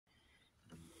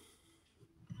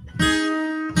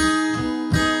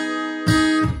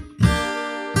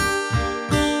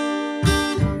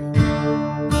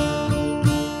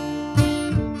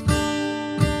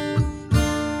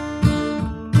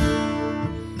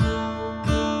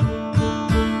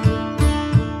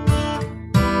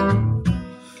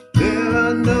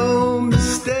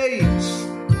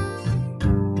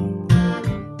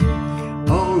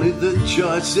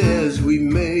choices we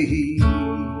made.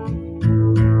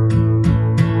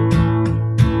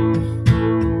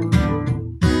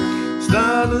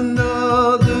 Start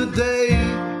another day,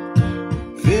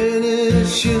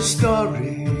 finish your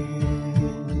story.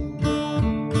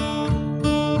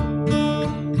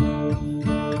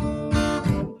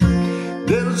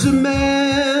 There was a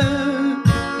man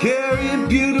carrying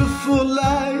beautiful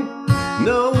light.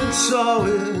 No one saw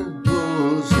it,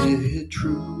 was it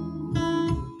true?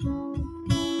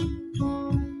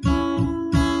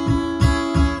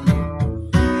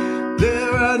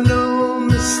 There are no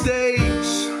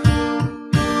mistakes,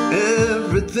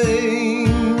 everything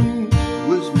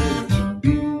was meant to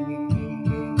be.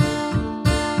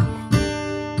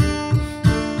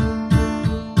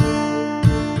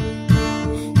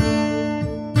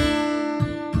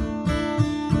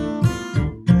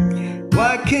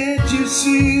 Why can't you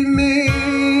see me?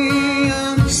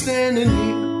 I'm standing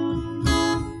here.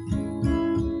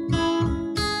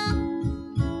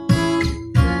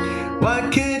 Why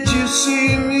can't you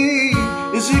see me?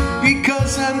 Is it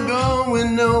because I'm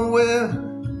going nowhere?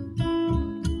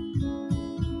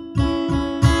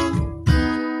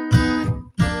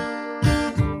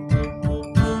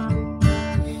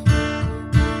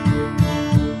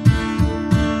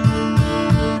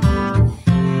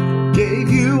 Gave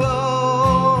you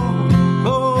all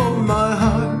my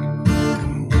heart.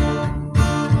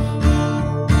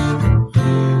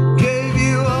 Gave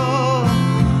you all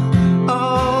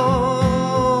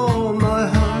my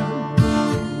heart.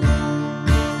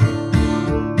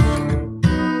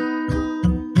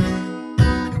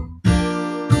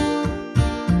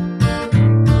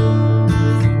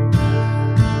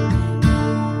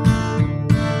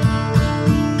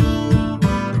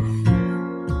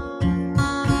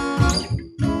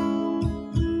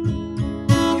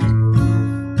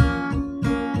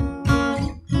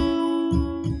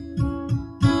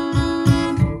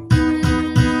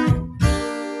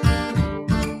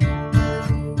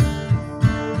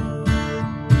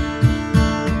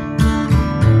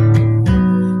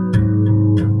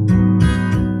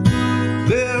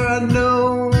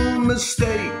 No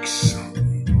mistakes,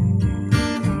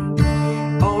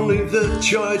 only the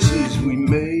choices we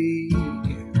make.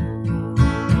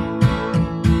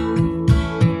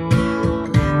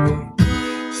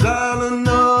 Start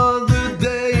another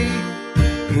day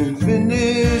and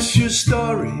finish your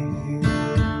story.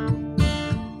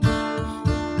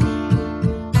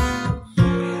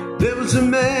 There was a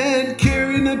man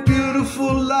carrying a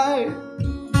beautiful light.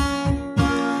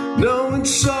 No one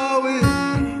saw it.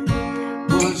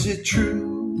 Was it true?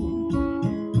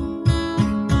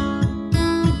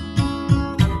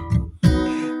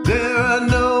 There are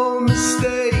no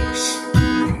mistakes,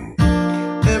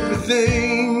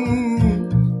 everything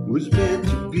was meant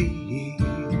to be.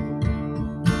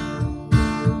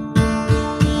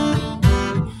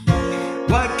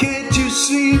 Why can't you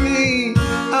see me?